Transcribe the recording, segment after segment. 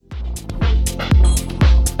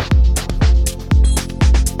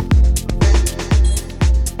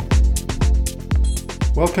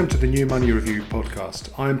Welcome to the New Money Review podcast.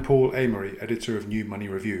 I'm Paul Amory, editor of New Money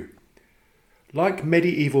Review. Like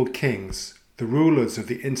medieval kings, the rulers of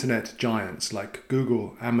the internet giants like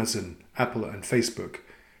Google, Amazon, Apple and Facebook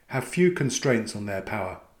have few constraints on their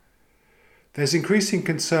power. There's increasing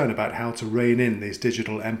concern about how to rein in these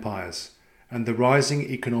digital empires and the rising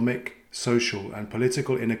economic, social and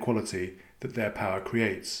political inequality that their power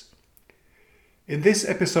creates. In this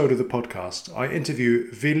episode of the podcast, I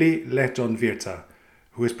interview Vili Lehdonvirta,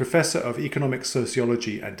 who is Professor of Economic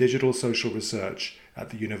Sociology and Digital Social Research at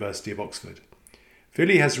the University of Oxford.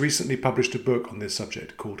 Vili has recently published a book on this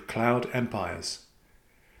subject called Cloud Empires.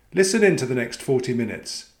 Listen in to the next 40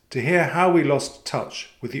 minutes to hear how we lost touch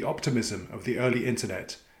with the optimism of the early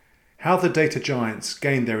internet, how the data giants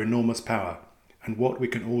gained their enormous power, and what we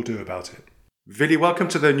can all do about it. Vili, welcome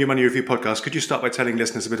to the New Money Review podcast. Could you start by telling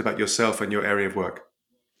listeners a bit about yourself and your area of work?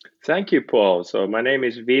 Thank you, Paul. So my name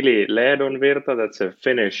is Vili Lehdonvirta. That's a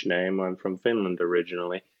Finnish name. I'm from Finland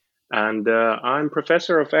originally. And I'm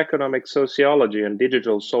Professor of Economic Sociology and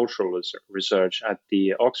Digital Social Research at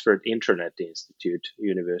the Oxford Internet Institute,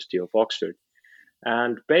 University of Oxford.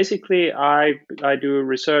 And basically, I do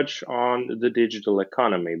research on the digital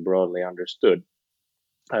economy, broadly understood.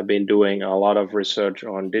 I've been doing a lot of research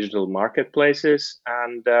on digital marketplaces,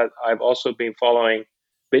 and I've also been following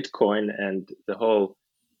Bitcoin and the whole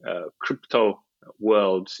crypto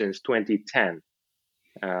world since 2010.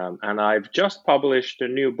 And I've just published a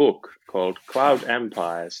new book called Cloud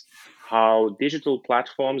Empires, how digital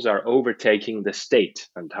platforms are overtaking the state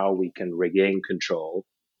and how we can regain control.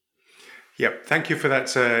 Yeah, thank you for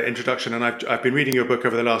that introduction. And I've been reading your book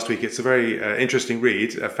over the last week. It's a very interesting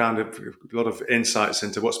read. I found a lot of insights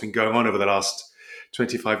into what's been going on over the last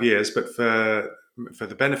 25 years. But for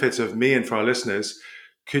the benefit of me and for our listeners,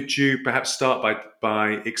 could you perhaps start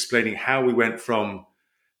by explaining how we went from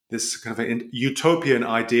this kind of a utopian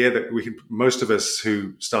idea that most of us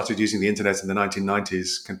who started using the internet in the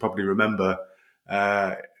 1990s can probably remember?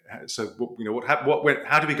 How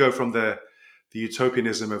do we go from the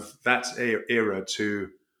utopianism of that era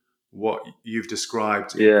to what you've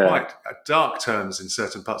described in quite dark terms in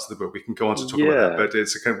certain parts of the book? We can go on to talk about that, but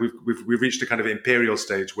it's a kind of, we've reached a kind of imperial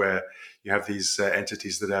stage where you have these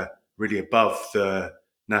entities that are really above the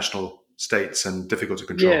national states and difficult to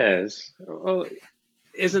control. Yes. Well,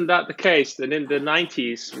 isn't that the case? That in the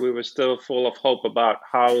 90s, we were still full of hope about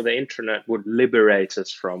how the internet would liberate us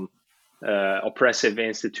from oppressive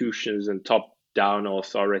institutions and top-down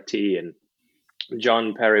authority. And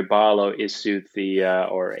John Perry Barlow issued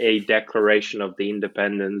a Declaration of the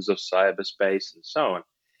Independence of Cyberspace and so on.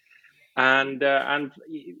 And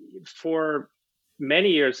for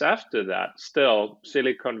many years after that, still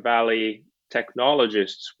Silicon Valley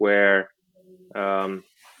technologists were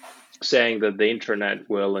saying that the internet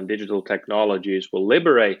and digital technologies will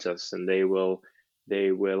liberate us, and they will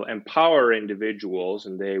empower individuals,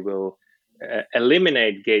 and they will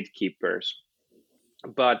eliminate gatekeepers.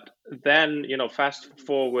 But then, fast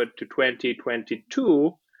forward to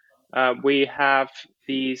 2022, we have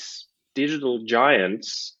these digital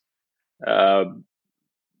giants,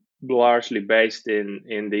 largely based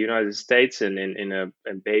in the United States and in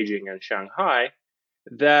Beijing and Shanghai,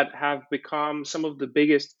 that have become some of the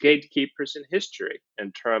biggest gatekeepers in history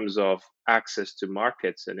in terms of access to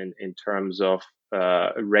markets and in terms of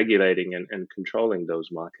regulating and controlling those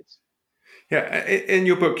markets. Yeah, in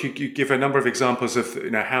your book, you give a number of examples of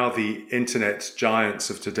how the internet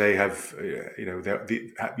giants of today have,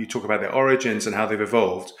 you talk about their origins and how they've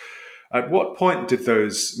evolved. At what point did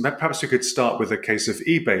those? Perhaps we could start with a case of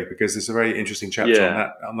eBay, because there's a very interesting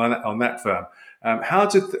chapter on that firm. How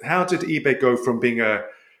did eBay go from being a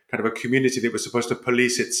kind of a community that was supposed to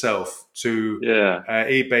police itself to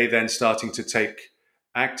eBay then starting to take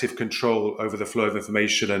active control over the flow of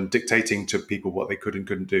information and dictating to people what they could and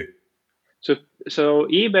couldn't do? So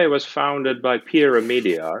eBay was founded by Pierre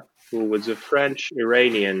Omidyar, who was a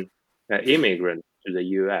French-Iranian immigrant to the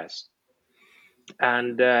US.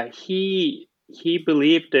 And he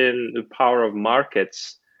believed in the power of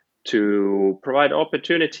markets to provide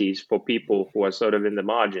opportunities for people who are sort of in the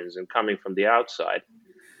margins and coming from the outside.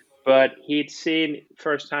 But he'd seen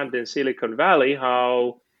firsthand in Silicon Valley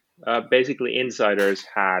how basically insiders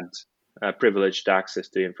had privileged access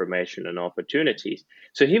to information and opportunities.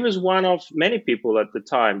 So he was one of many people at the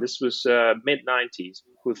time, this was mid-90s,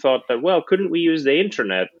 who thought that, well, couldn't we use the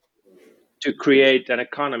internet to create an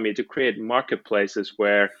economy, to create marketplaces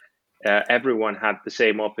where everyone had the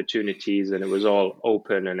same opportunities and it was all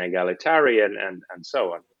open and egalitarian and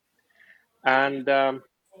so on. And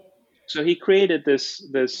so he created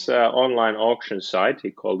this online auction site.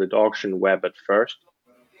 He called it Auction Web at first.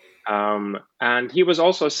 And he was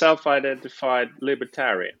also a self-identified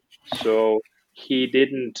libertarian. So he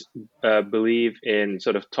didn't believe in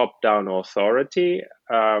sort of top-down authority.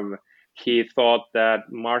 He thought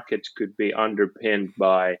that markets could be underpinned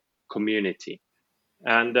by community.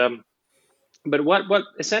 And but what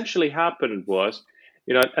essentially happened was,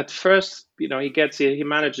 at first, he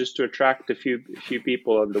manages to attract a few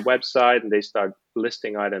people on the website, and they start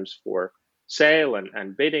listing items for sale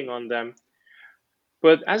and bidding on them.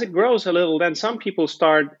 But as it grows a little, then some people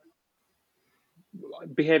start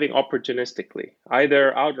behaving opportunistically,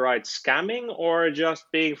 either outright scamming or just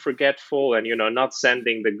being forgetful and not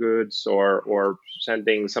sending the goods, or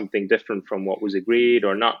sending something different from what was agreed,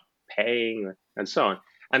 or not paying, and so on.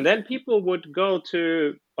 And then people would go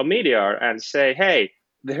to Omidyar and say, "Hey,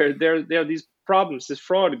 there are these problems, this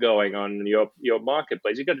fraud going on in your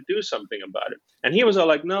marketplace. You got to do something about it." And he was all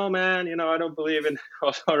like, "No, man, I don't believe in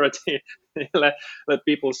authority. let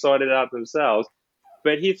people sort it out themselves."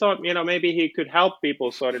 But he thought, maybe he could help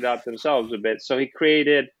people sort it out themselves a bit. So he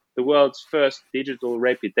created the world's first digital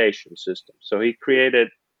reputation system. So he created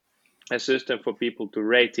a system for people to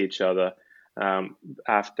rate each other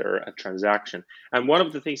after a transaction. And one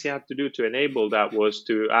of the things he had to do to enable that was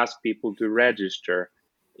to ask people to register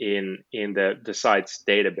in the site's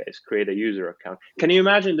database, create a user account. Can you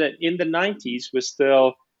imagine that in the 90s we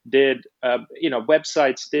still did,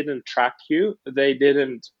 websites didn't track you, they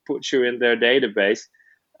didn't put you in their database,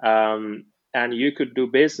 and you could do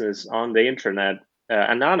business on the internet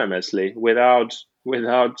anonymously without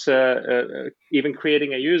even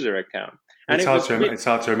creating a user account. And it's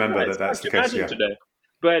hard to remember that that's the case. Yeah. Today.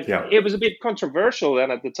 But it was a bit controversial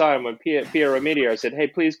then at the time when Pierre Omidyar said, "Hey,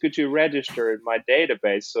 please, could you register in my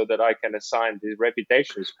database so that I can assign these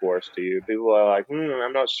reputation scores to you?" People are like,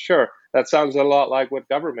 "I'm not sure. That sounds a lot like what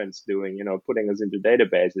government's doing, putting us into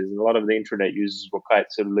databases." And a lot of the internet users were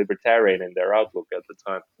quite sort of libertarian in their outlook at the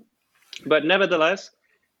time. But nevertheless,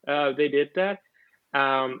 they did that.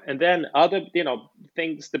 And then other,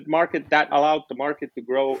 things, the market that allowed the market to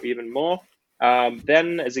grow even more.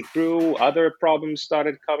 Then as it grew, other problems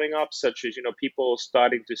started coming up, such as, people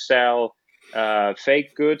starting to sell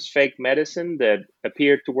fake goods, fake medicine that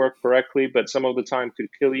appeared to work correctly, but some of the time could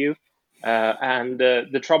kill you. And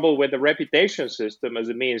the trouble with the reputation system as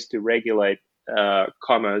a means to regulate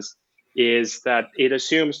commerce is that it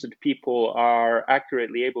assumes that people are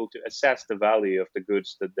accurately able to assess the value of the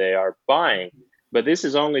goods that they are buying. But this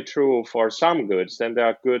is only true for some goods. Then there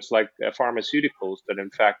are goods like pharmaceuticals that, in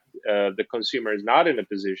fact, the consumer is not in a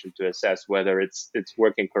position to assess whether it's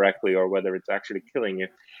working correctly or whether it's actually killing you.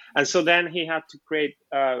 And so then he had to create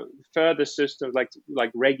further systems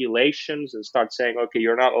like regulations, and start saying, okay,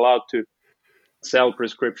 you're not allowed to sell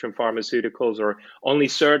prescription pharmaceuticals, or only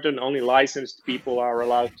licensed people are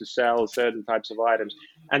allowed to sell certain types of items,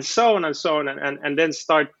 and so on and so on, and then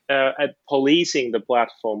start at policing the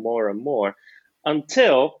platform more and more,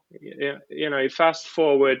 until you fast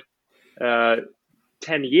forward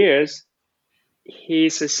 10 years,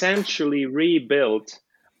 he's essentially rebuilt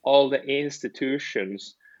all the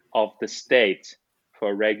institutions of the state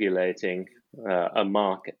for regulating a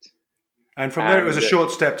market. And from there, it was a short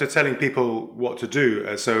step to telling people what to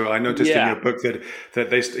do. So I noticed in your book that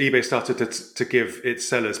eBay started to give its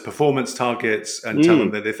sellers performance targets and tell them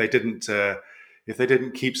that if they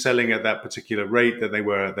didn't keep selling at that particular rate, that they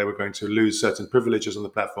were going to lose certain privileges on the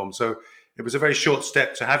platform. So it was a very short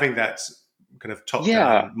step to having that kind of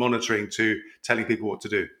top-down monitoring to telling people what to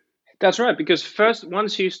do. That's right, because first,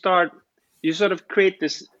 once you start, you sort of create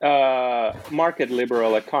this market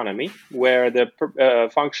liberal economy where the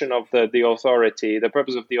function of the authority, the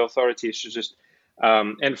purpose of the authority is to just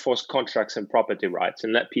enforce contracts and property rights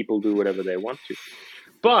and let people do whatever they want to.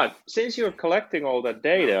 But since you're collecting all that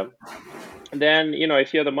data, then,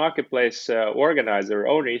 if you're the marketplace organizer or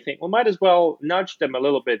owner, you think, well, might as well nudge them a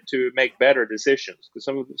little bit to make better decisions, because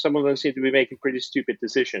some of them seem to be making pretty stupid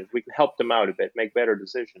decisions. We can help them out a bit, make better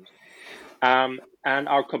decisions. And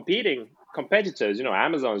our competitors,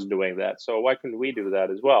 Amazon's doing that, so why couldn't we do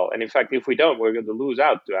that as well? And in fact, if we don't, we're going to lose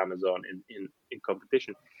out to Amazon in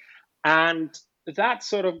competition. And that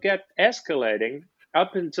sort of get escalating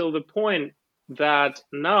up until the point that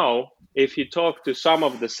now, if you talk to some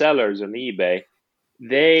of the sellers on eBay,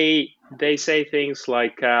 they say things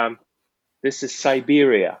like, "This is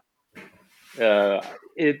Siberia. You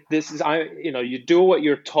do what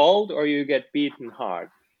you're told, or you get beaten hard."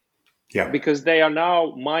 Yeah. Because they are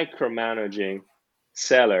now micromanaging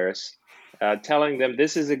sellers, telling them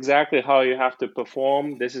this is exactly how you have to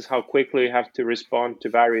perform, this is how quickly you have to respond to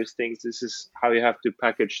various things, this is how you have to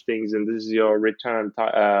package things, and this is your return.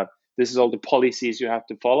 This is all the policies you have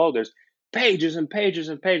to follow. There's pages and pages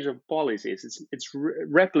and pages of policies. It's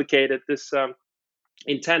replicated this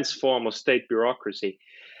intense form of state bureaucracy,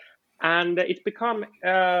 and it's become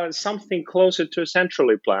something closer to a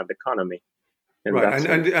centrally planned economy in Right, that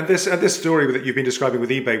sense. and this story that you've been describing with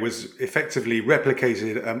eBay was effectively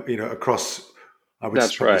replicated, across, I would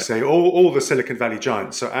That's probably right. say, all the Silicon Valley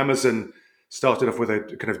giants. So Amazon started off with a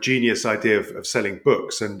kind of genius idea of selling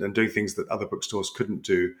books and doing things that other bookstores couldn't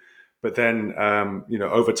do. But then,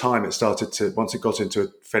 over time, it started to, once it got into a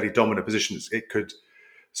fairly dominant position, it could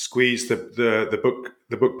squeeze the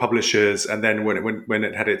book publishers, and then when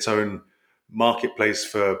it had its own marketplace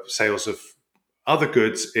for sales of other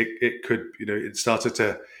goods, it could, it started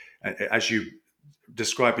to, as you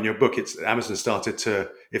describe in your book, it's Amazon started to,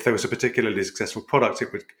 if there was a particularly successful product,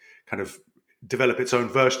 it would kind of develop its own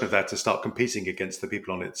version of that to start competing against the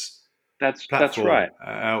people on its That's platform. right.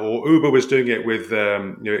 Or Uber was doing it with,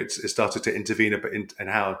 it started to intervene in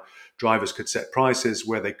how drivers could set prices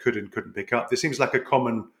where they could and couldn't pick up. This seems like a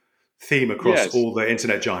common theme across Yes, all the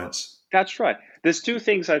internet giants. that's right. There's two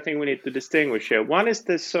things I think we need to distinguish here. One is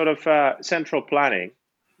this sort of central planning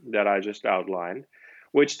that I just outlined,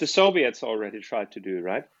 which the Soviets already tried to do,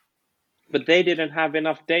 right? But they didn't have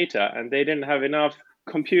enough data, and they didn't have enough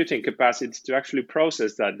computing capacities to actually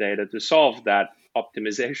process that data to solve that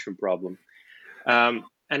optimization problem. And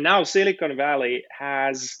now Silicon Valley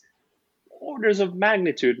has orders of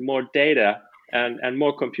magnitude more data and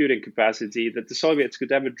more computing capacity that the Soviets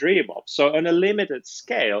could ever dream of. So on a limited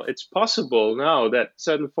scale, it's possible now that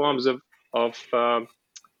certain forms of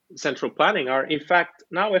central planning are in fact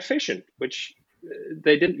now efficient, which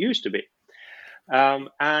they didn't used to be.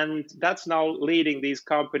 And that's now leading these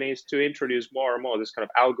companies to introduce more and more this kind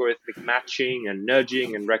of algorithmic matching and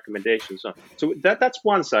nudging and recommendations. So that's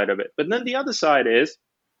one side of it. But then the other side is,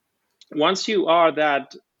 once you are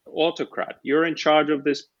that autocrat, you're in charge of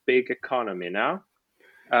this big economy now.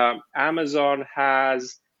 Amazon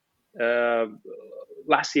has,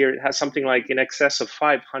 last year, it has something like in excess of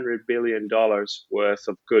 $500 billion worth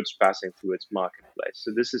of goods passing through its marketplace.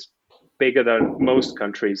 So this is bigger than most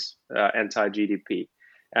countries' entire GDP.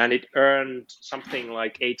 And it earned something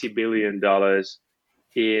like $80 billion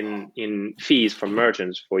in fees from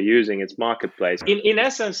merchants for using its marketplace. In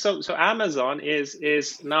essence, so Amazon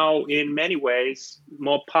is now in many ways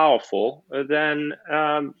more powerful than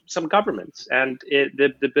some governments, and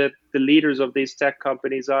the leaders of these tech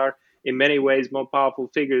companies are in many ways more powerful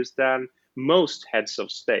figures than most heads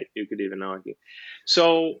of state, you could even argue.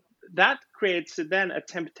 So that creates then a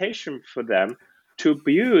temptation for them to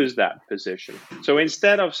abuse that position. So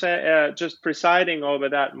instead of just presiding over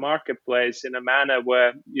that marketplace in a manner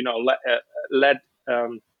where let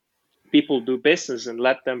people do business and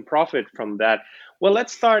let them profit from that, well,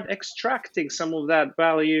 let's start extracting some of that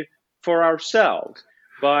value for ourselves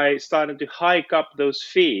by starting to hike up those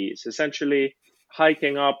fees, essentially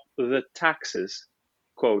hiking up the taxes,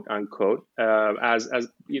 quote unquote, as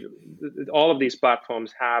all of these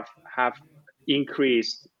platforms have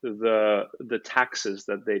increased the taxes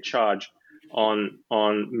that they charge on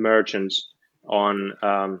merchants, on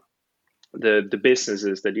the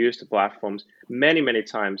businesses that use the platforms many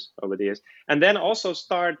times over the years, and then also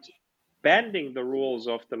start bending the rules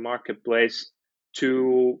of the marketplace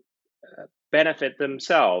to benefit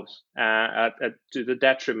themselves to the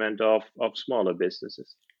detriment of smaller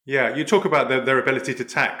businesses. Yeah, you talk about their ability to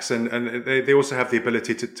tax, and they also have the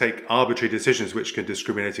ability to take arbitrary decisions which can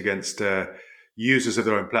discriminate against users of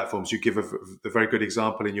their own platforms. You give a very good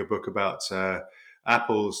example in your book about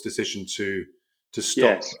Apple's decision to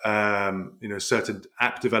stop Yes. certain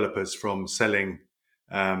app developers from selling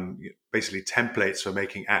basically templates for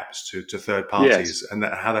making apps to third parties, Yes. and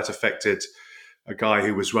how that affected a guy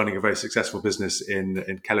who was running a very successful business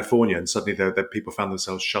in California, and suddenly the people found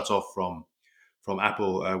themselves shut off from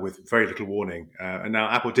Apple with very little warning. And now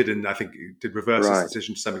Apple did reverse its Right.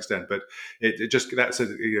 decision to some extent, but it just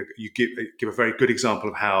you give a very good example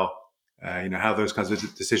of how how those kinds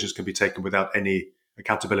of decisions can be taken without any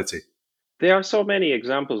accountability. There are so many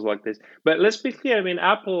examples like this. But let's be clear. I mean,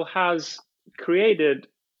 Apple has created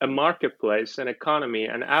a marketplace, an economy,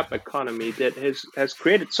 an app economy that has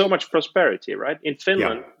created so much prosperity, right? In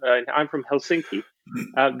Finland, I'm from Helsinki,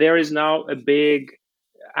 there is now a big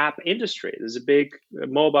app industry. There's a big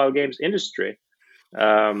mobile games industry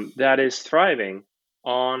that is thriving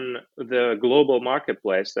on the global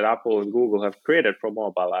marketplace that Apple and Google have created for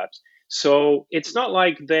mobile apps. So it's not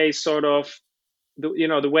like they sort of,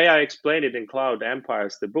 the way I explain it in Cloud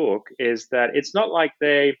Empires, the book, is that it's not like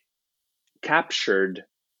they captured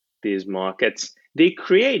these markets. They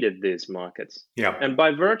created these markets. Yeah. And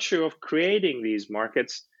by virtue of creating these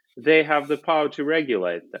markets, they have the power to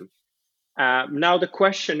regulate them. Now the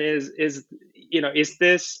question is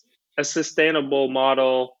this a sustainable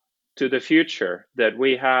model to the future, that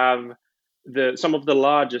we have some of the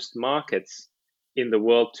largest markets in the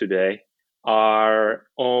world today are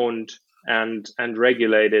owned and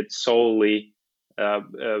regulated solely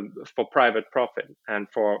for private profit, and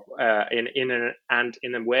for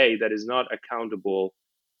in a way that is not accountable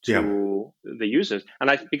Yeah. to the users. And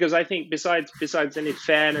because I think besides any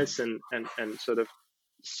fairness and sort of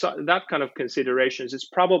that kind of considerations, it's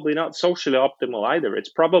probably not socially optimal either. It's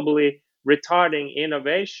probably retarding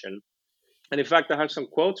innovation. And in fact, I have some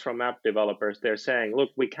quotes from app developers. They're saying, look,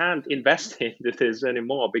 we can't invest into this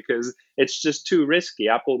anymore because it's just too risky.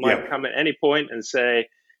 Apple might come at any point and say,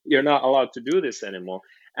 you're not allowed to do this anymore.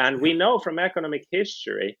 And we know from economic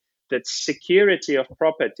history that security of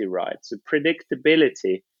property rights, the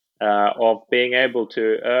predictability of being able to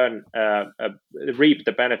reap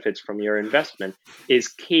the benefits from your investment is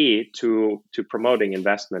key to promoting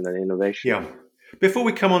investment and innovation. Yeah. Before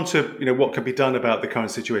we come on to what can be done about the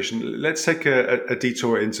current situation, let's take a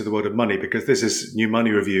detour into the world of money, because this is New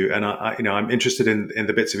Money Review, and I'm interested in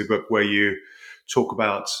the bits of your book where you talk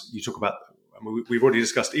about. I mean, we've already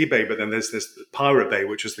discussed eBay, but then there's this Pirate Bay,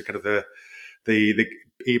 which is the kind of the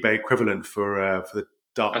eBay equivalent for the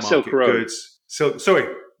dark market Silk Road. goods.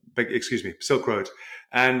 Excuse me, Silk Road,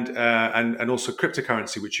 and also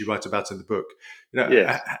cryptocurrency, which you write about in the book.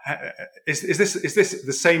 Yes. Is this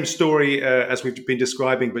the same story as we've been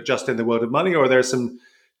describing, but just in the world of money, or are there some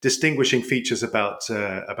distinguishing features about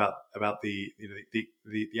the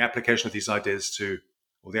application of these ideas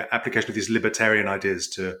or the application of these libertarian ideas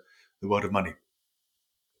to the world of money?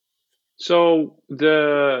 So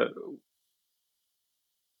the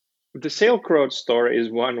Silk Road story is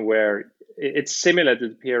one where it's similar to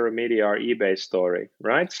the Pierre Media or eBay story,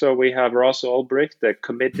 right? So we have Ross Ulbricht, the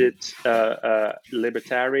committed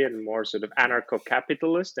libertarian, more sort of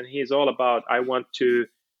anarcho-capitalist, and he's all about, I want to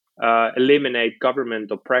eliminate government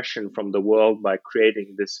oppression from the world by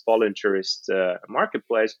creating this voluntarist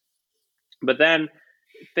marketplace. But then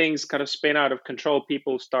things kind of spin out of control.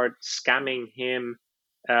 People start scamming him.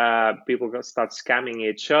 People start scamming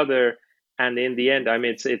each other. And in the end, I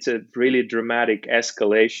mean, it's a really dramatic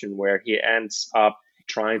escalation where he ends up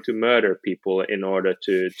trying to murder people in order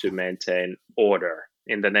to maintain order,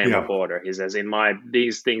 in the name of order. He says,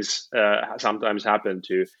 these things sometimes happen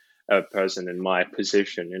to a person in my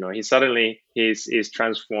position. He's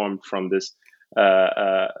transformed from this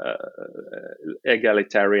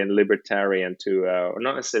egalitarian libertarian to, or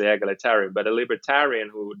not necessarily egalitarian, but a libertarian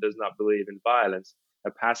who does not believe in violence, a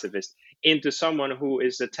pacifist, into someone who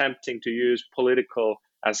is attempting to use political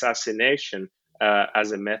assassination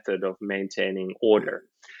as a method of maintaining order.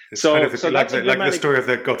 It's kind of like the story of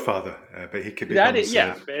the Godfather, but he could be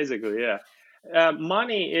basically.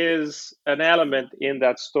 Money is an element in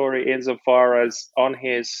that story insofar as on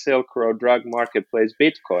his Silk Road drug marketplace,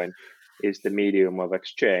 Bitcoin is the medium of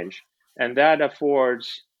exchange, and that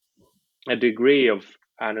affords a degree of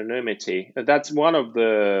anonymity. That's one of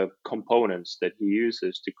the components that he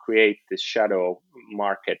uses to create this shadow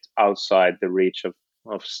market outside the reach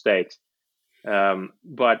of state.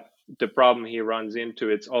 But the problem he runs into,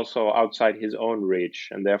 it's also outside his own reach,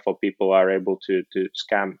 and therefore people are able to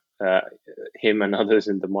scam him and others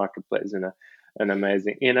in the marketplace in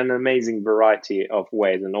an amazing variety of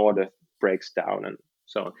ways, and order breaks down and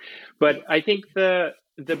so on. But I think the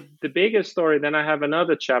biggest story, then I have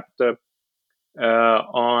another chapter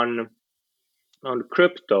on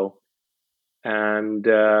crypto, and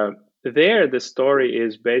there the story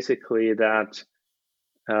is basically that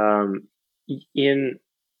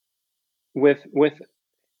with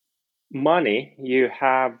money you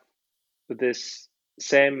have this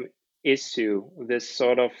same issue, this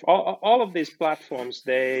sort of all of these platforms,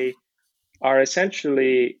 they are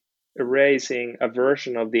essentially raising a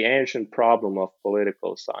version of the ancient problem of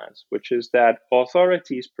political science, which is that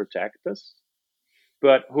authorities protect us,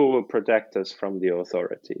 but who will protect us from the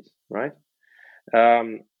authorities, right?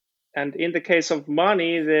 And in the case of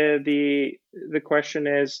money, the question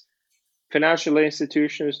is, financial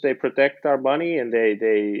institutions, they protect our money and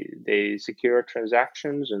they secure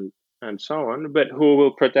transactions and so on, but who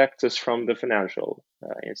will protect us from the financial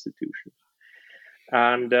institutions?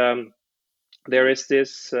 And there is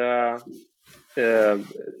this sort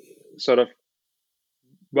of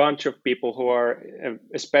bunch of people who are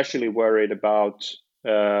especially worried about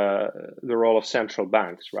the role of central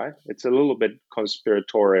banks, right? It's a little bit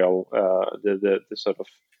conspiratorial, the sort of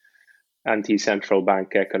anti-central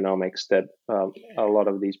bank economics that a lot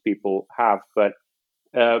of these people have, but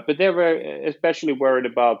they were especially worried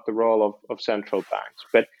about the role of central banks.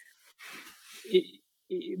 But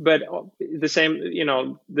but the same,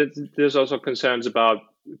 there's also concerns about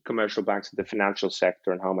commercial banks in the financial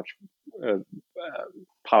sector and how much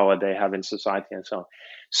power they have in society and so on.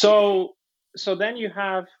 So then you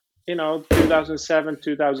have, 2007,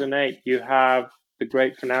 2008, you have the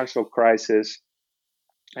great financial crisis,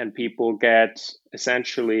 and people get,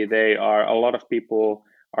 essentially, a lot of people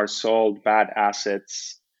are sold bad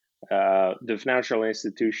assets. The financial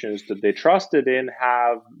institutions that they trusted in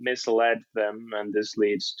have misled them, and this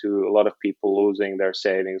leads to a lot of people losing their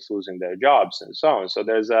savings, losing their jobs, and so on. So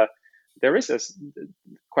there is a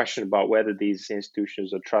question about whether these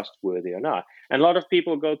institutions are trustworthy or not. And a lot of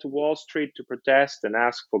people go to Wall Street to protest and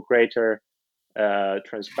ask for greater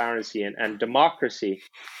transparency and democracy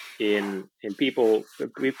in people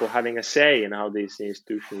having a say in how these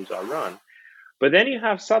institutions are run. But then you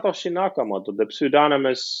have Satoshi Nakamoto, the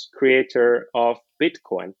pseudonymous creator of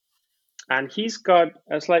Bitcoin, and he's got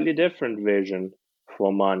a slightly different vision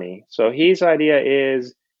for money. So his idea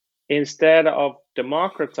is, instead of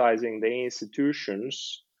democratizing the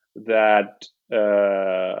institutions that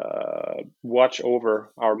watch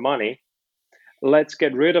over our money, let's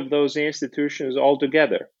get rid of those institutions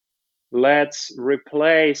altogether. Let's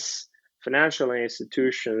replace financial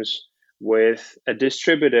institutions with a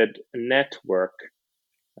distributed network,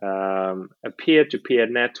 a peer-to-peer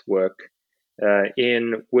network,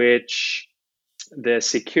 in which the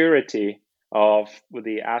security of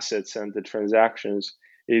the assets and the transactions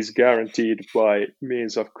is guaranteed by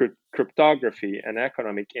means of cryptography and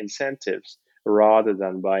economic incentives, rather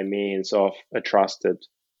than by means of a trusted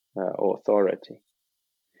authority.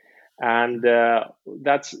 And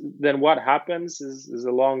that's then what happens is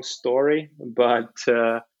a long story, but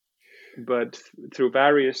through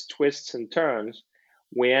various twists and turns,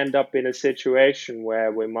 we end up in a situation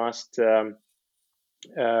where we must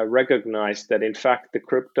recognize that, in fact, the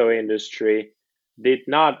crypto industry did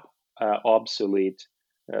not obsolete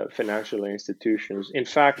financial institutions. In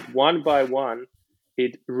fact, one by one,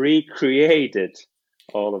 it recreated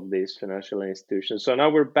all of these financial institutions. So now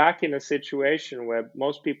we're back in a situation where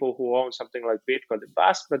most people who own something like Bitcoin, the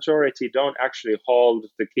vast majority, don't actually hold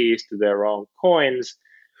the keys to their own coins.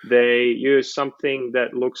 They use something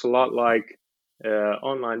that looks a lot like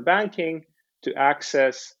online banking to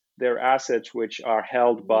access their assets, which are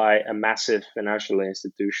held by a massive financial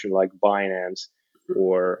institution like Binance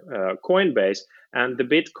or Coinbase. And the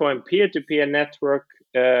Bitcoin peer-to-peer network,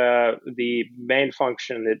 the main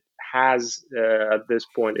function it has at this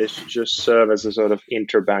point is to just serve as a sort of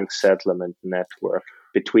interbank settlement network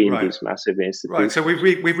between these massive institutions. Right. So we've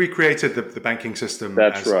recreated the banking system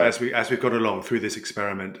as we've got along through this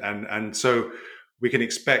experiment, and so we can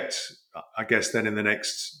expect, I guess, then in the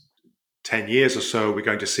next 10 years or so, we're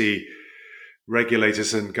going to see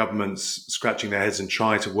regulators and governments scratching their heads and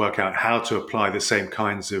try to work out how to apply the same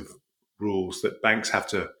kinds of rules that banks have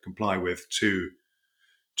to comply with to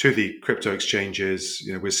the crypto exchanges.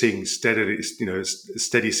 We're seeing a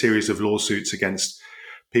steady series of lawsuits against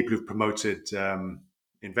people who've promoted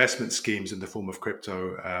investment schemes in the form of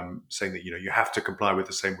crypto, saying that you have to comply with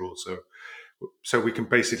the same rules. So we can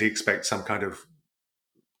basically expect some kind of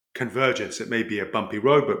convergence. It may be a bumpy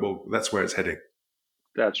road, but that's where it's heading.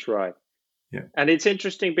 That's right. Yeah. And it's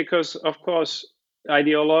interesting because, of course,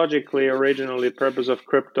 ideologically, originally, the purpose of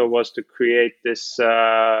crypto was to create this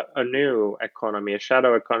a new economy, a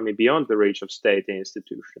shadow economy beyond the reach of state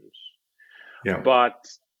institutions. Yeah. But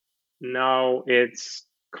now it's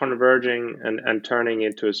converging and turning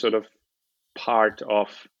into a sort of part of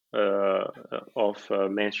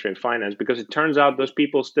mainstream finance, because it turns out those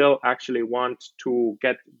people still actually want to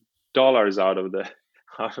get dollars out of the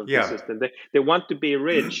system. They want to be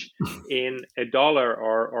rich in a dollar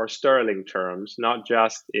or sterling terms, not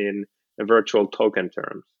just in a virtual token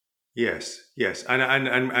terms. Yes,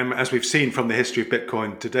 and as we've seen from the history of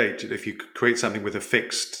Bitcoin to date, if you create something with a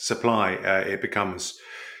fixed supply, it becomes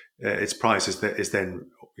its price is then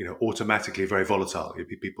automatically very volatile.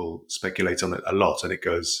 People speculate on it a lot, and it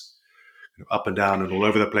goes up and down and all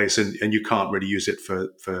over the place, and you can't really use it for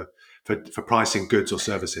pricing goods or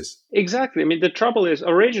services. Exactly. I mean, the trouble is,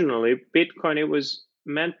 originally Bitcoin, it was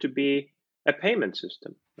meant to be a payment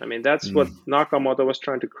system. I mean, that's what Nakamoto was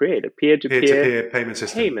trying to create, a peer-to-peer payment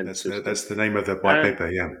system. That's the name of the white paper.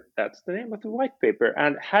 Yeah, that's the name of the white paper.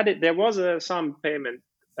 And there was some payment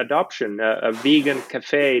adoption. A vegan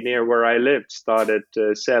cafe near where I lived started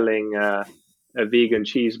selling vegan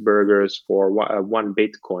cheeseburgers for 1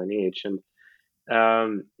 Bitcoin each, and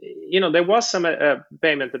there was some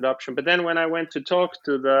payment adoption. But then when I went to talk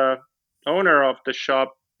to the owner of the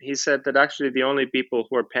shop, he said that actually the only people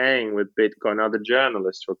who are paying with Bitcoin are the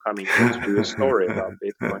journalists who are coming here to do a story about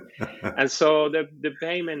Bitcoin. And so the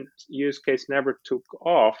payment use case never took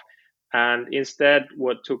off. And instead,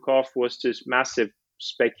 what took off was this massive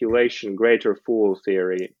speculation, greater fool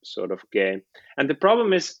theory sort of game. And the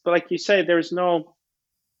problem is, like you say,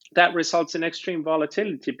 that results in extreme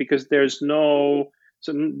volatility because there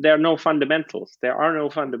are no fundamentals. There are no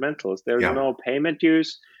fundamentals. There's no payment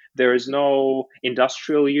use. There is no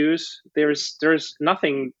industrial use. There's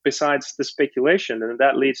nothing besides the speculation, and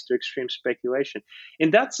that leads to extreme speculation.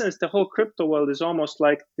 In that sense, the whole crypto world is almost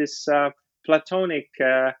like this Platonic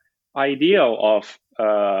ideal of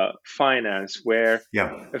finance, where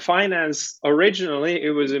finance originally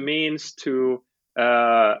it was a means to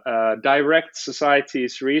direct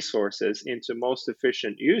society's resources into most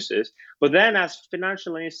efficient uses. But then as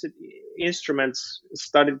financial instruments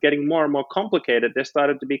started getting more and more complicated, there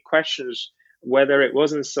started to be questions whether it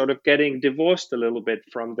wasn't sort of getting divorced a little bit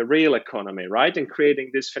from the real economy, right? And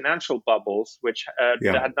creating these financial bubbles, which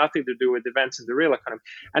had nothing to do with events in the real economy.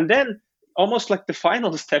 And then almost like the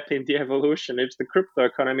final step in the evolution is the crypto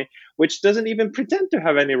economy, which doesn't even pretend to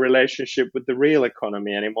have any relationship with the real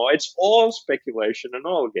economy anymore. It's all speculation and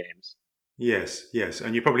all games. Yes.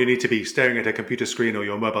 And you probably need to be staring at a computer screen or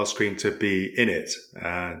your mobile screen to be in it,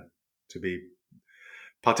 to be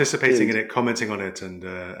participating in it, commenting on it, and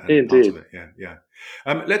part of it. Yeah.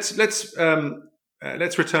 Let's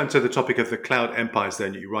return to the topic of the cloud empires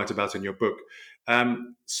then you write about in your book.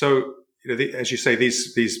 So, as you say,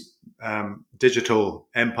 these digital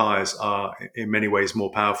empires are in many ways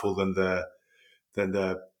more powerful than the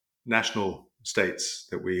national states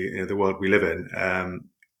that the world we live in.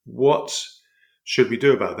 What should we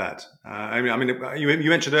do about that? I mean, you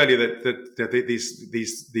mentioned earlier that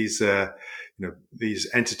these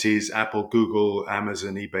entities, Apple, Google,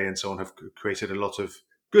 Amazon, eBay, and so on, have created a lot of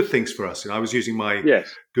good things for us. I was using my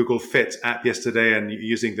Google Fit app yesterday and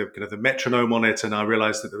using the kind of the metronome on it, and I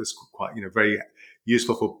realized that it was quite very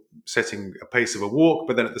useful for setting a pace of a walk.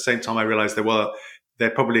 But then at the same time, I realized they're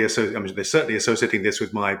probably they're certainly associating this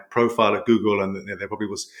with my profile at Google, and they probably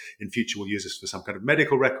in future will use this for some kind of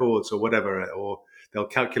medical records or whatever, or they'll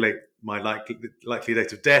calculate my likely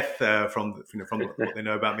date of death from what they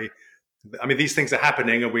know about me. I mean, these things are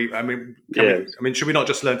happening, and should we not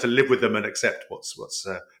just learn to live with them and accept what's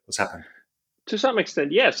happened? To some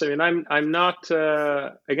extent, yes. I mean, I'm not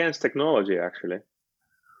against technology, actually.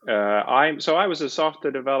 I was a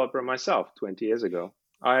software developer myself 20 years ago.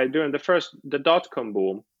 During the dot-com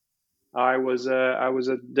boom, I was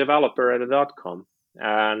a developer at a dot-com,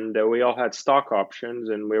 and we all had stock options,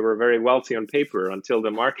 and we were very wealthy on paper until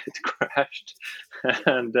the market crashed,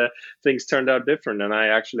 and things turned out different. And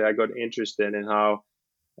I got interested in how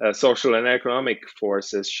social and economic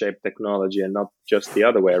forces shape technology, and not just the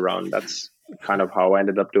other way around. That's kind of how I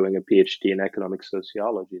ended up doing a PhD in economic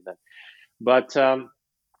sociology then. But I'm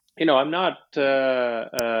not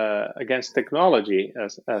against technology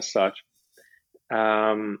as such.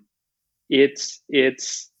 It's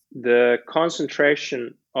the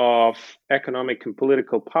concentration of economic and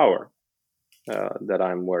political power that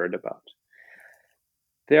I'm worried about.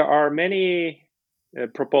 There are many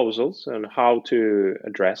proposals on how to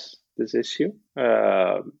address this issue.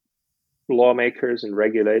 Lawmakers and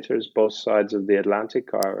regulators, both sides of the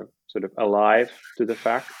Atlantic, are sort of alive to the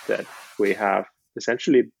fact that we have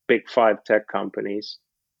essentially big 5 tech companies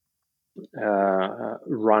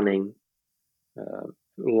running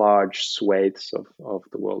large swathes of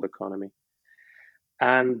the world economy.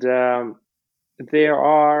 And there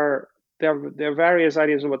are various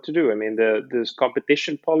ideas on what to do. I mean, there's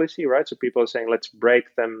competition policy, right? So people are saying, let's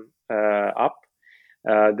break them up.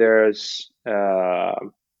 There's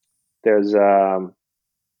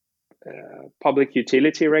public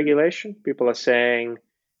utility regulation. People are saying,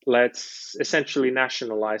 let's essentially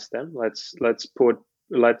nationalize them. Let's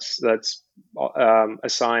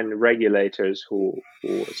assign regulators who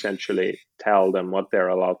essentially tell them what they're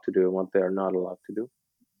allowed to do and what they're not allowed to do.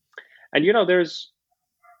 And there's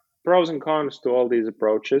pros and cons to all these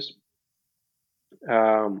approaches.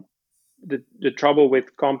 The trouble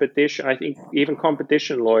with competition, I think even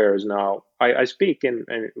competition lawyers now, I speak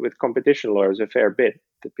with competition lawyers a fair bit.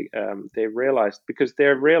 They've realized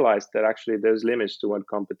that actually there's limits to what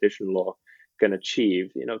competition law can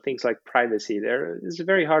achieve. Things like privacy. It's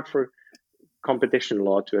very hard for competition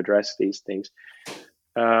law to address these things.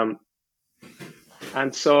 And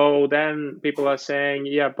so then people are saying,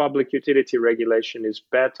 public utility regulation is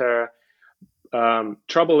better.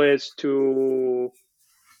 Trouble is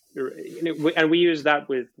and we use that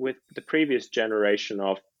with the previous generation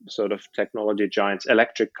of sort of technology giants,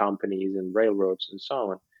 electric companies and railroads and so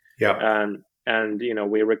on. Yeah. And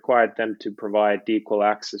we required them to provide equal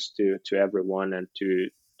access to everyone, and to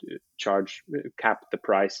cap the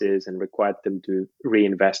prices, and required them to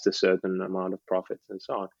reinvest a certain amount of profits and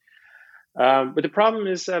so on. But the problem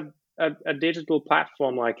is a digital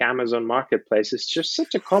platform like Amazon Marketplace is just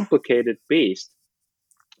such a complicated beast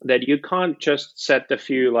that you can't just set a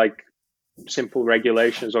few simple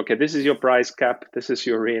regulations. Okay, this is your price cap, this is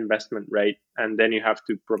your reinvestment rate, and then you have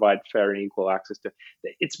to provide fair and equal access to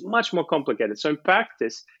it. It's much more complicated. So in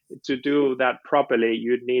practice, to do that properly,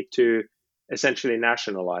 you'd need to essentially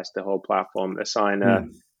nationalize the whole platform, assign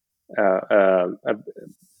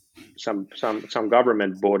some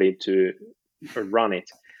government body to run it.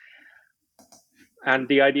 And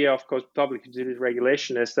the idea, of course, public utility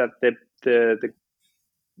regulation is that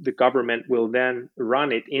the government will then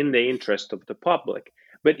run it in the interest of the public.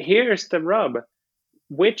 But here's the rub: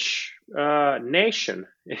 which nation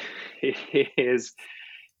is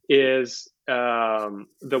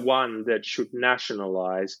the one that should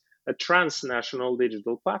nationalize a transnational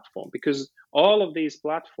digital platform? Because all of these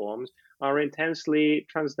platforms are intensely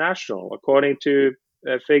transnational. According to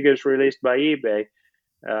figures released by eBay,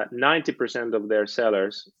 90% of their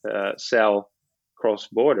sellers sell cross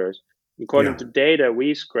borders. According to data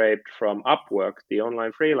we scraped from Upwork, the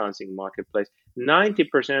online freelancing marketplace,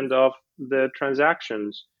 90% of the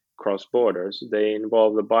transactions cross borders. They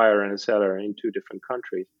involve the buyer and the seller in two different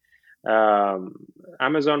countries.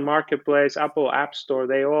 Amazon Marketplace, Apple App Store,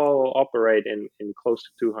 they all operate in close to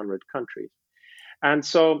 200 countries. And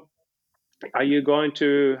so are you going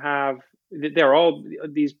to have, they're all,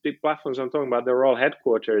 these big platforms I'm talking about, they're all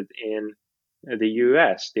headquartered in the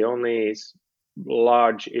US. The only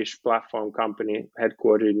large-ish platform company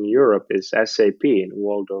headquartered in Europe is SAP in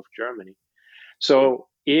Waldorf, Germany. So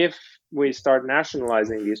if we start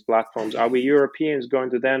nationalizing these platforms, are we Europeans going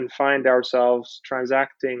to then find ourselves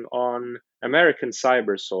transacting on American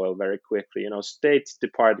cyber soil very quickly, State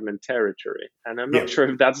Department territory? And I'm not sure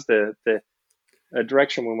if that's the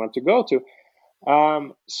direction we want to go to.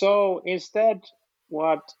 So instead,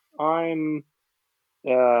 what I'm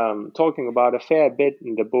talking about a fair bit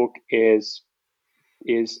in the book is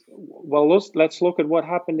well, let's look at what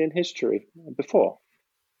happened in history before.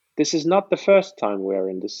 This is not the first time we're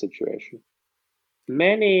in this situation.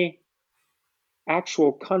 Many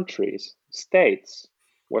actual countries, states,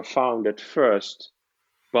 were founded first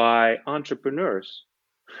by entrepreneurs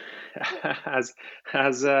as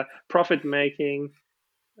profit-making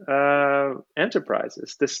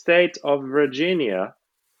enterprises. The state of Virginia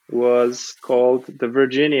was called the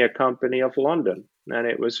Virginia Company of London, and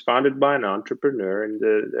it was founded by an entrepreneur in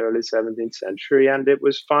the early 17th century, and it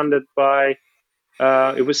was funded by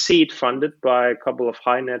it was seed funded by a couple of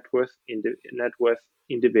high net worth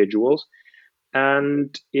individuals,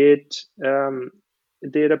 and it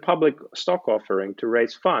did a public stock offering to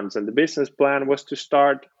raise funds. And the business plan was to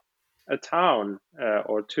start a town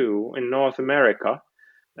or two in North America,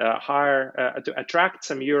 to attract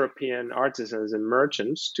some European artisans and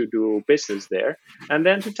merchants to do business there, and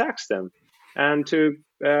then to tax them, and to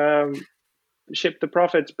ship the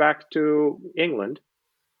profits back to England,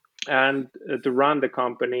 and to run the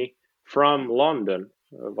company from London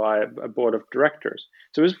via a board of directors.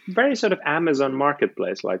 So it was very sort of Amazon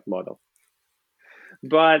Marketplace-like model.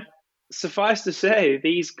 But suffice to say,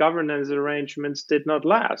 these governance arrangements did not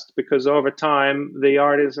last, because over time, the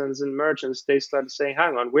artisans and merchants, they started saying,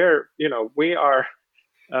 hang on, we are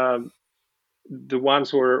the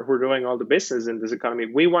ones who are doing all the business in this economy.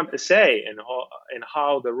 We want a say in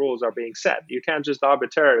how the rules are being set. You can't just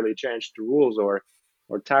arbitrarily change the rules or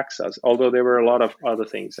tax us, although there were a lot of other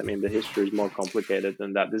things. I mean, the history is more complicated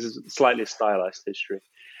than that. This is slightly stylized history.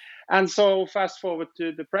 And so fast forward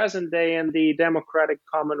to the present day, and the Democratic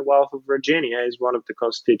Commonwealth of Virginia is one of the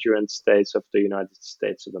constituent states of the United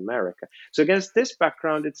States of America. So against this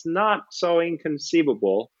background, it's not so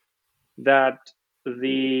inconceivable that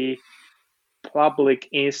the public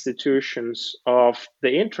institutions of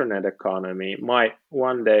the internet economy might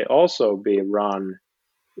one day also be run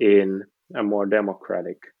in a more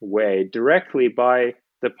democratic way, directly by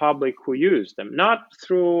the public who use them, not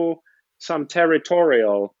through some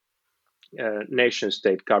territorial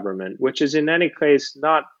nation-state government, which is in any case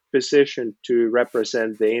not positioned to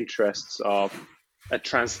represent the interests of a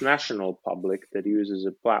transnational public that uses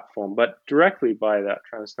a platform, but directly by that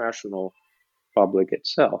transnational public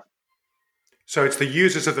itself. So it's the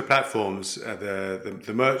users of the platforms,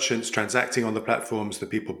 the merchants transacting on the platforms, the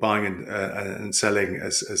people buying and selling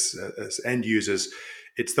as end users.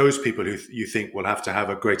 It's those people who you think will have to have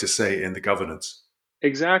a greater say in the governance.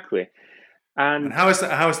 Exactly. And how is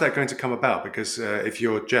that going to come about? Because if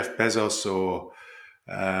you're Jeff Bezos or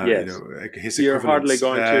Yes. his You're equivalent. hardly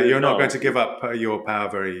going to. You're not No, going to give up your power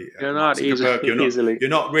very you're not Mark Zuckerberg. easily. You're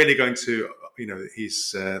not really going to.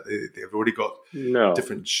 They've already got No,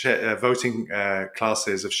 different voting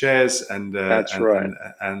classes of shares, that's right.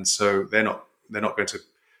 and so they're not going to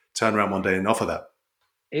turn around one day and offer that.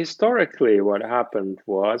 Historically, what happened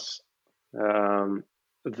was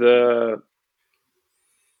the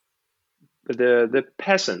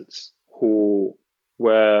peasants, who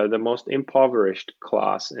were the most impoverished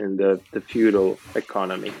class in the feudal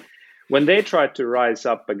economy, when they tried to rise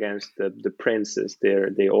up against the princes,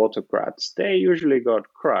 the autocrats, they usually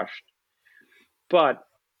got crushed. But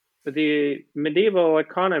the medieval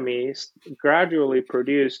economy gradually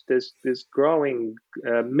produced this growing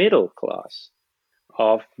middle class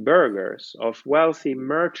of burghers, of wealthy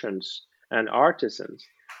merchants and artisans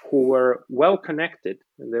who were well connected,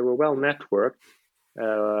 and they were well networked,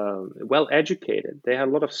 well educated. They had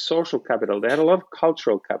a lot of social capital. They had a lot of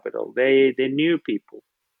cultural capital. They knew people,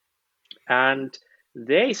 and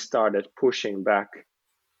they started pushing back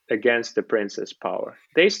against the prince's power.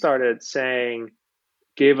 They started saying,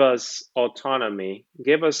 "Give us autonomy.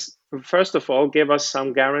 Give us, first of all, give us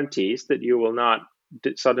some guarantees that you will not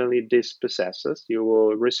suddenly dispossess us. You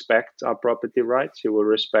will respect our property rights. You will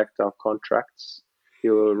respect our contracts.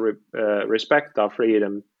 You will respect our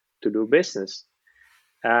freedom to do business."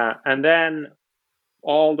 And then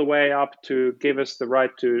all the way up to give us the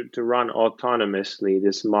right to run autonomously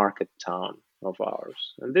this market town of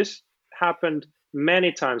ours. And this happened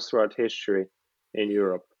many times throughout history in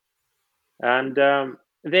Europe. And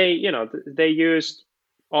they used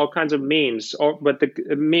all kinds of means, but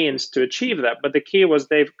the means to achieve that. But the key was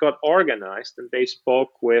they've got organized, and they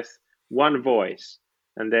spoke with one voice.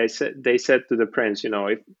 And they said to the prince,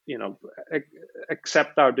 if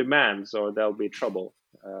accept our demands, or there'll be trouble,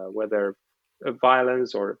 whether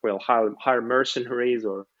violence, or we'll hire mercenaries,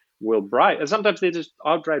 or we'll bribe. And sometimes they just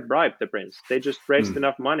outright bribe the prince. They just raised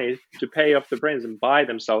enough money to pay off the prince and buy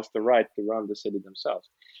themselves the right to run the city themselves.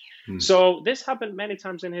 So this happened many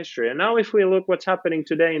times in history. And now if we look what's happening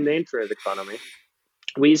today in the internet economy,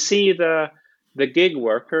 we see the gig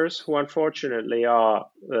workers, who unfortunately are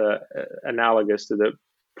analogous to the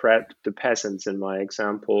peasants in my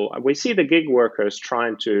example. We see the gig workers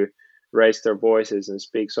trying to raise their voices and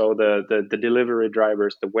speak. So the delivery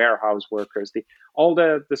drivers, the warehouse workers, all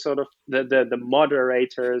the sort of the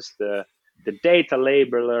moderators, the data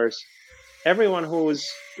labelers, everyone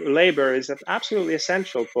whose labor is absolutely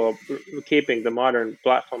essential for keeping the modern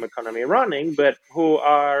platform economy running, but who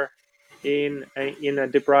are in a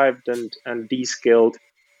deprived and de-skilled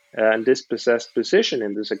and dispossessed position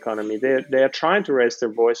in this economy. They are trying to raise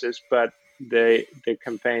their voices, but the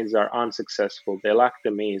campaigns are unsuccessful. They lack the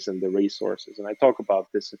means and the resources. And I talk about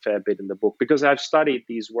this a fair bit in the book, because I've studied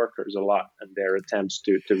these workers a lot and their attempts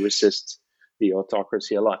to resist the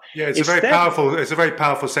autocracy a lot. Yeah, it's a very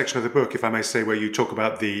powerful section of the book, if I may say, where you talk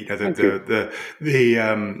about the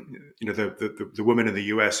woman in the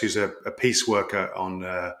US who's a piece worker on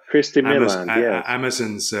Christy Milland, yes.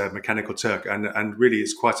 Amazon's Mechanical Turk, and really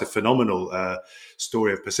it's quite a phenomenal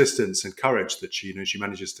story of persistence and courage that she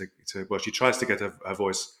manages to she tries to get her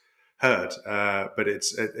voice heard, but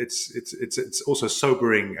it's also a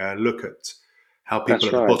sobering look at how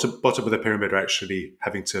people at the bottom of the pyramid are actually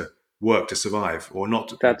having to work to survive, or not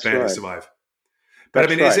to survive. But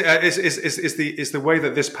That's is the way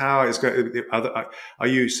that this power is going? Are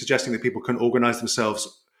you suggesting that people can organize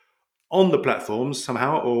themselves on the platforms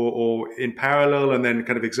somehow, or in parallel, and then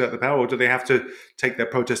kind of exert the power, or do they have to take their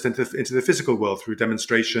protest into the physical world through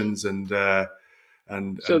demonstrations and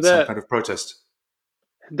some kind of protest?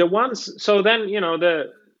 The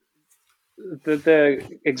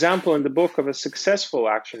example in the book of a successful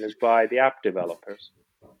action is by the app developers.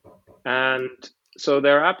 And so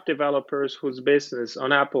there are app developers whose business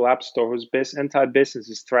on Apple App Store, whose entire business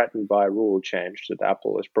is threatened by a rule change that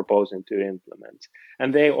Apple is proposing to implement.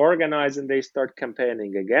 And they organize and they start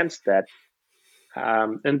campaigning against that.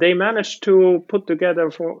 And they managed to put together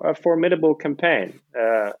a formidable campaign.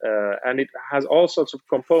 And it has all sorts of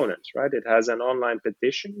components, right? It has an online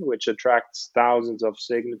petition, which attracts thousands of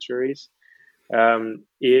signatories.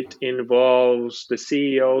 It involves the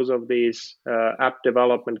CEOs of these app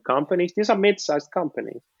development companies. These are mid-sized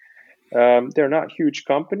companies. They're not huge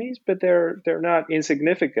companies, but they're not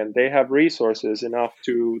insignificant. They have resources enough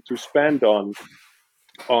to spend on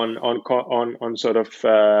sort of.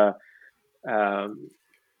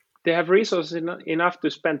 They have resources enough to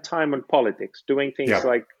spend time on politics, doing things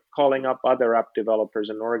like calling up other app developers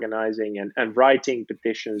and organizing and writing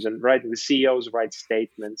petitions, and writing the CEOs write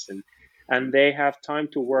statements and they have time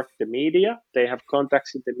to work the media. They have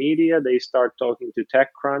contacts in the media. They start talking to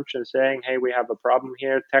TechCrunch and saying, hey, we have a problem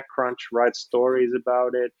here. TechCrunch writes stories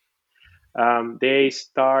about it.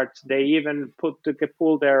 They even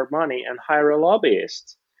pull their money and hire a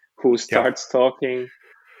lobbyist who starts talking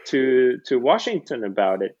to Washington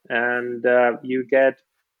about it. And you get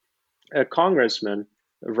a congressman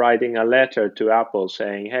writing a letter to Apple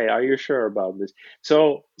saying, hey, are you sure about this?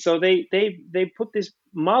 So they put this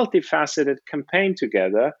multifaceted campaign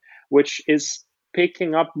together, which is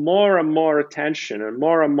picking up more and more attention and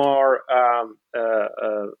more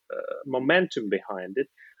momentum behind it,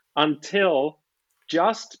 until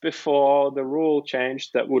just before the rule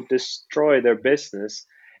change that would destroy their business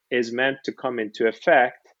is meant to come into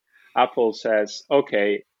effect, Apple says,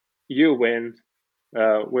 okay, you win.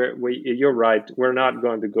 You're right. We're not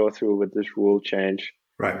going to go through with this rule change.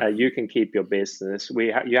 Right. You can keep your business.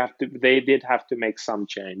 They did have to make some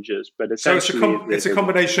changes, but essentially, so it's a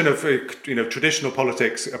combination of traditional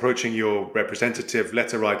politics approaching your representative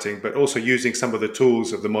letter writing, but also using some of the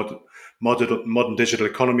tools of the modern digital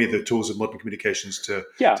economy, the tools of modern communications to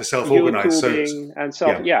self-organize.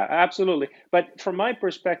 Yeah, absolutely. But from my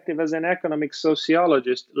perspective as an economic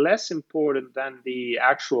sociologist, less important than the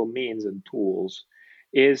actual means and tools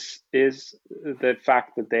is the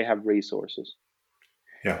fact that they have resources.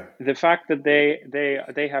 Yeah. The fact that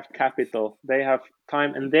they have capital, they have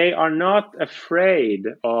time, and they are not afraid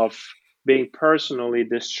of being personally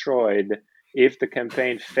destroyed if the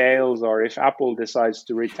campaign fails or if Apple decides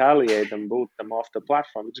to retaliate and boot them off the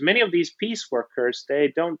platform. Because many of these peace workers,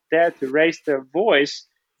 they don't dare to raise their voice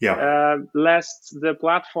lest the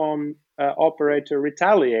platform operator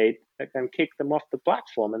retaliate and kick them off the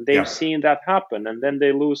platform. And they've seen that happen, and then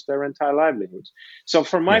they lose their entire livelihoods. So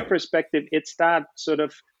from my perspective, it's that sort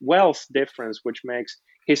of wealth difference which makes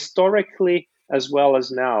historically as well as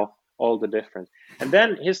now all the difference. And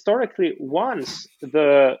then historically, once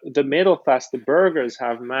the middle class, the burghers,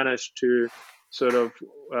 have managed to sort of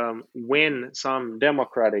win some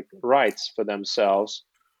democratic rights for themselves,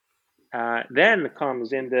 then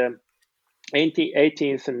comes in the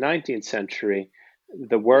 18th and 19th century,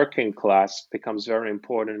 the working class becomes very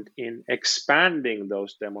important in expanding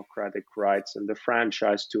those democratic rights and the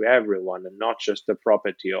franchise to everyone and not just the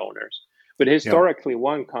property owners. But historically,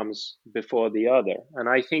 one comes before the other. And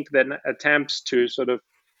I think that attempts to sort of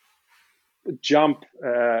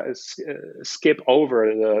skip over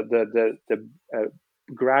the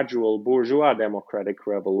gradual bourgeois democratic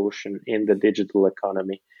revolution in the digital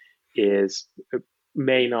economy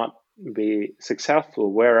may not be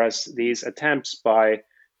successful, whereas these attempts by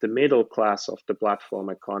the middle class of the platform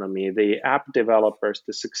economy, the app developers,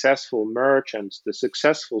 the successful merchants, the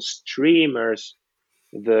successful streamers,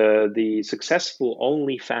 the successful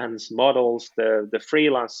OnlyFans models, the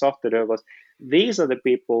freelance software developers, these are the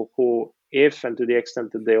people who, if and to the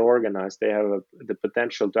extent that they organize, they have the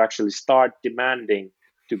potential to actually start demanding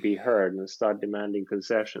to be heard and start demanding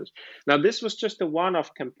concessions. Now, this was just a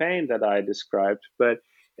one-off campaign that I described, but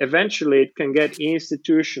eventually it can get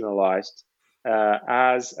institutionalized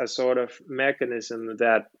as a sort of mechanism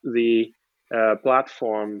that the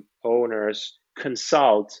platform owners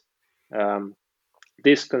consult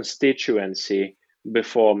this constituency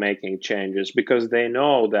before making changes, because they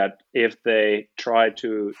know that if they try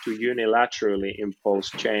to unilaterally impose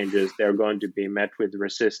changes, they're going to be met with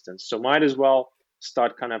resistance. So might as well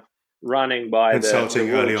start kind of running by the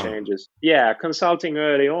rule changes. Yeah, consulting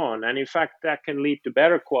early on. And in fact, that can lead to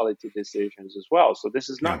better quality decisions as well. So this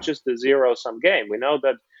is not just a zero-sum game. We know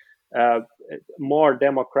that more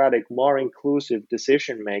democratic, more inclusive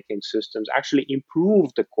decision-making systems actually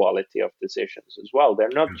improve the quality of decisions as well. They're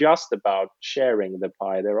not just about sharing the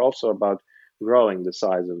pie. They're also about growing the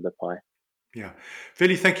size of the pie. Yeah.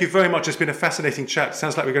 Vili, thank you very much. It's been a fascinating chat.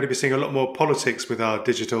 Sounds like we're going to be seeing a lot more politics with our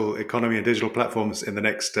digital economy and digital platforms in the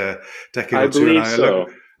next decade or two. I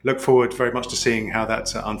look forward very much to seeing how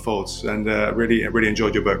that unfolds, and really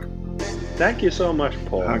enjoyed your book. Thank you so much,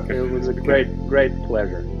 Paul. Okay. It was a great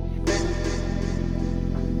pleasure.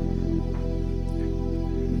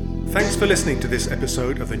 Thanks for listening to this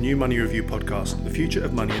episode of the New Money Review podcast, The Future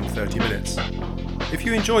of Money in 30 Minutes. If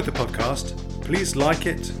you enjoyed the podcast, please like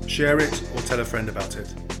it, share it, or tell a friend about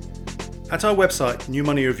it. At our website,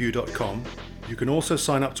 newmoneyreview.com, you can also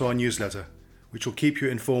sign up to our newsletter, which will keep you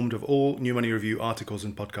informed of all New Money Review articles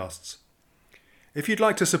and podcasts. If you'd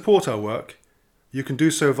like to support our work, you can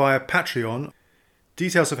do so via Patreon.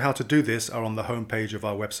 Details of how to do this are on the homepage of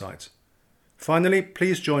our website. Finally,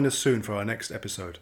 please join us soon for our next episode.